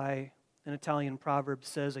that's why an Italian proverb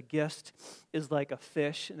says a guest is like a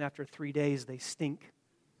fish, and after 3 days they stink.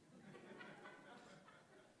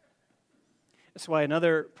 That's why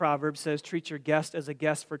another proverb says, treat your guest as a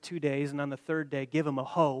guest for 2 days, and on the third day, give him a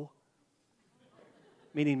hoe,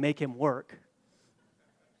 meaning make him work.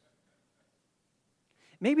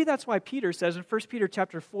 Maybe that's why Peter says in 1 Peter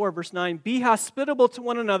chapter 4, verse 9, be hospitable to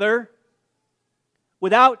one another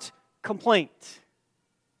without complaint.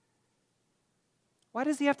 Why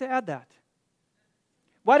does he have to add that?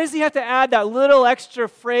 Why does he have to add that little extra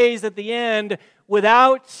phrase at the end,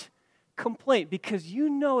 without complaint? Because you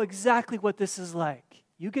know exactly what this is like.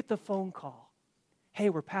 You get the phone call.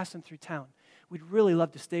 Hey, we're passing through town. We'd really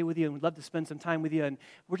love to stay with you, and we'd love to spend some time with you, and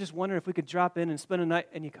we're just wondering if we could drop in and spend a night.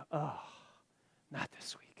 And you go, oh, not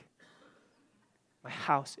this week. My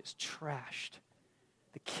house is trashed.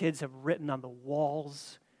 The kids have written on the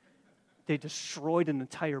walls. They destroyed an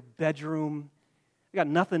entire bedroom. I got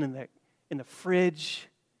nothing in the fridge.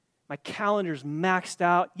 My calendar's maxed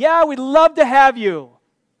out. Yeah, we'd love to have you.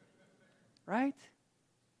 Right?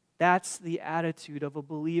 That's the attitude of a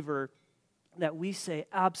believer, that we say,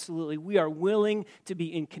 absolutely, we are willing to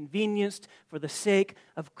be inconvenienced for the sake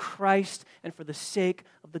of Christ and for the sake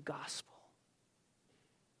of the gospel.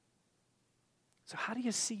 So how do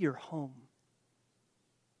you see your home?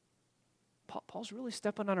 Paul's really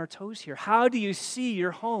stepping on our toes here. How do you see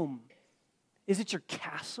your home? Is it your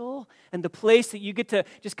castle and the place that you get to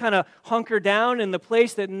just kind of hunker down and the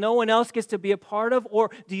place that no one else gets to be a part of?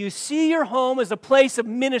 Or do you see your home as a place of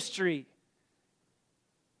ministry?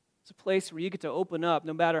 It's a place where you get to open up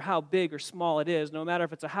no matter how big or small it is, no matter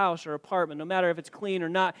if it's a house or apartment, no matter if it's clean or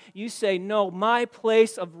not. You say, no, my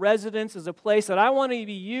place of residence is a place that I want to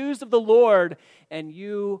be used of the Lord, and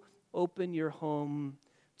you open your home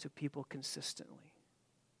to people consistently.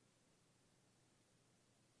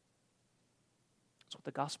 That's what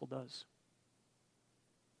the gospel does.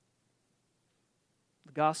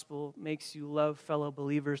 The gospel makes you love fellow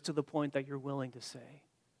believers to the point that you're willing to say,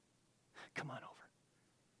 come on over.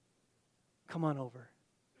 Come on over.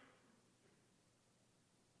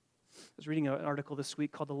 I was reading an article this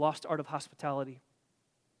week called The Lost Art of Hospitality.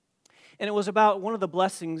 And it was about one of the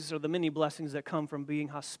blessings, or the many blessings that come from being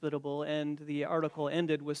hospitable. And the article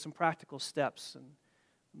ended with some practical steps. And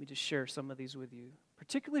let me just share some of these with you,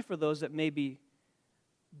 particularly for those that may be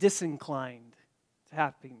disinclined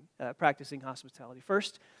to practicing hospitality.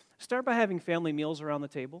 First, start by having family meals around the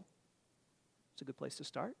table. It's a good place to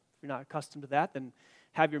start. If you're not accustomed to that, then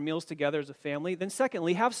have your meals together as a family. Then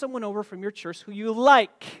secondly, have someone over from your church who you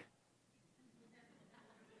like.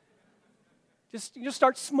 Just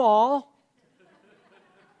start small.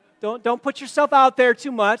 Don't put yourself out there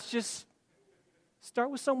too much. Just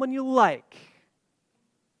start with someone you like.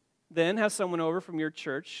 Then have someone over from your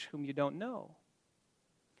church whom you don't know.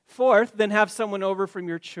 Fourth, then have someone over from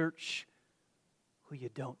your church who you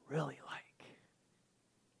don't really like.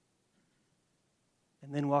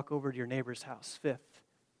 And then walk over to your neighbor's house. Fifth,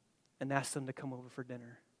 and ask them to come over for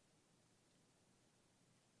dinner.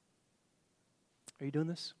 Are you doing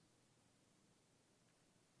this?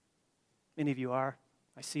 Many of you are.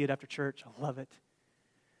 I see it after church. I love it.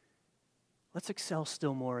 Let's excel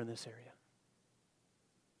still more in this area.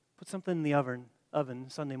 Put something in the oven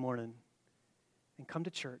Sunday morning and come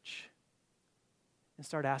to church and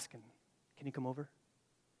start asking, can you come over?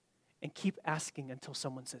 And keep asking until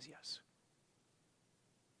someone says yes.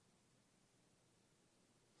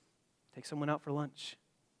 Take someone out for lunch.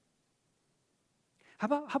 How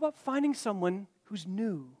about finding someone who's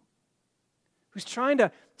new, who's trying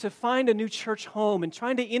to find a new church home and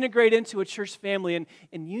trying to integrate into a church family, and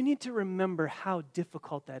you need to remember how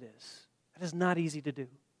difficult that is. That is not easy to do.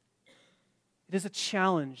 It is a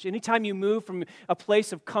challenge. Anytime you move from a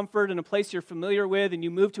place of comfort and a place you're familiar with and you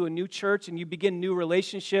move to a new church and you begin new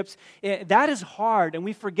relationships, that is hard, and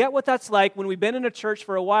we forget what that's like when we've been in a church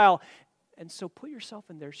for a while. And so put yourself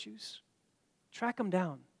in their shoes. Track them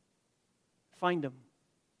down. Find them.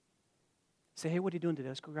 Say, hey, what are you doing today?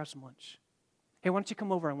 Let's go grab some lunch. Hey, why don't you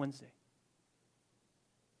come over on Wednesday?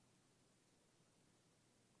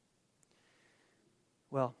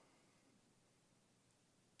 Well,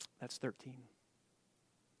 that's 13.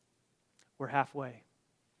 We're halfway.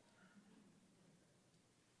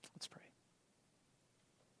 Let's pray.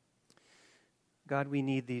 God, we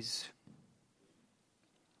need these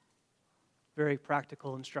very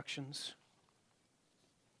practical instructions.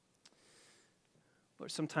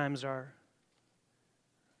 Lord, sometimes our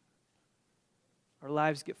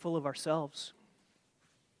lives get full of ourselves.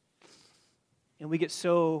 And we get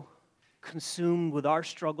so consumed with our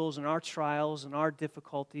struggles and our trials and our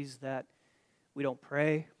difficulties that we don't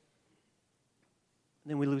pray. And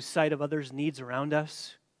then we lose sight of others' needs around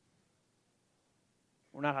us.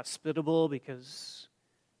 We're not hospitable because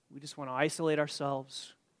we just want to isolate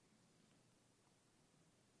ourselves.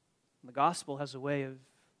 And the gospel has a way of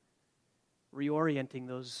reorienting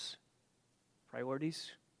those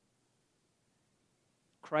priorities.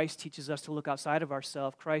 Christ teaches us to look outside of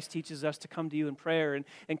ourselves. Christ teaches us to come to you in prayer.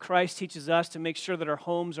 And Christ teaches us to make sure that our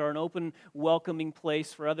homes are an open, welcoming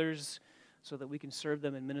place for others so that we can serve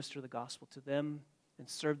them and minister the gospel to them and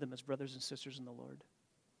serve them as brothers and sisters in the Lord.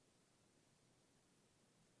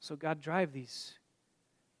 So God, drive these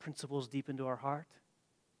principles deep into our heart.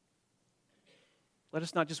 Let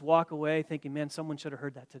us not just walk away thinking, man, someone should have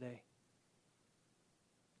heard that today.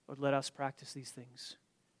 Lord, let us practice these things.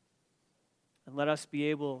 And let us be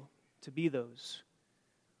able to be those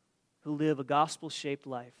who live a gospel-shaped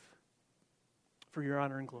life for your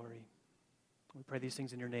honor and glory. We pray these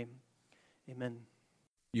things in your name. Amen.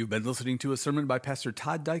 You've been listening to a sermon by Pastor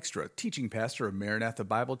Todd Dykstra, teaching pastor of Maranatha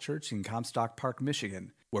Bible Church in Comstock Park,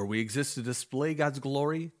 Michigan, where we exist to display God's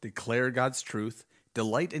glory, declare God's truth,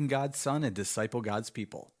 delight in God's Son, and disciple God's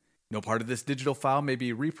people. No part of this digital file may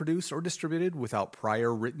be reproduced or distributed without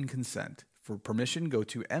prior written consent. For permission, go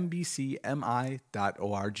to mbcmi.org.